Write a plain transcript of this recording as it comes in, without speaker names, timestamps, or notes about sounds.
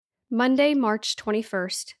Monday, March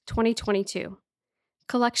 21st, 2022.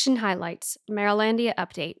 Collection Highlights, Marylandia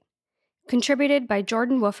Update. Contributed by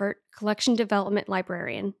Jordan Woofert, Collection Development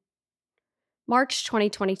Librarian. March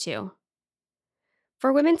 2022.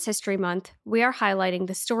 For Women's History Month, we are highlighting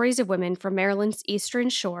the stories of women from Maryland's Eastern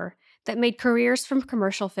Shore that made careers from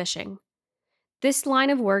commercial fishing. This line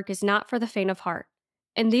of work is not for the faint of heart,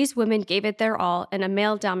 and these women gave it their all in a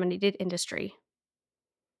male-dominated industry.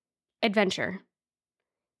 Adventure.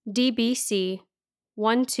 DBC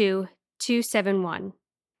 12271.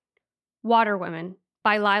 Waterwomen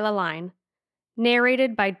by Lila Line.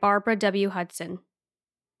 Narrated by Barbara W. Hudson.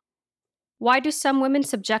 Why do some women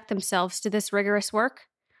subject themselves to this rigorous work?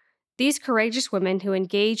 These courageous women who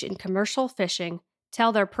engage in commercial fishing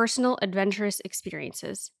tell their personal adventurous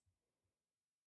experiences.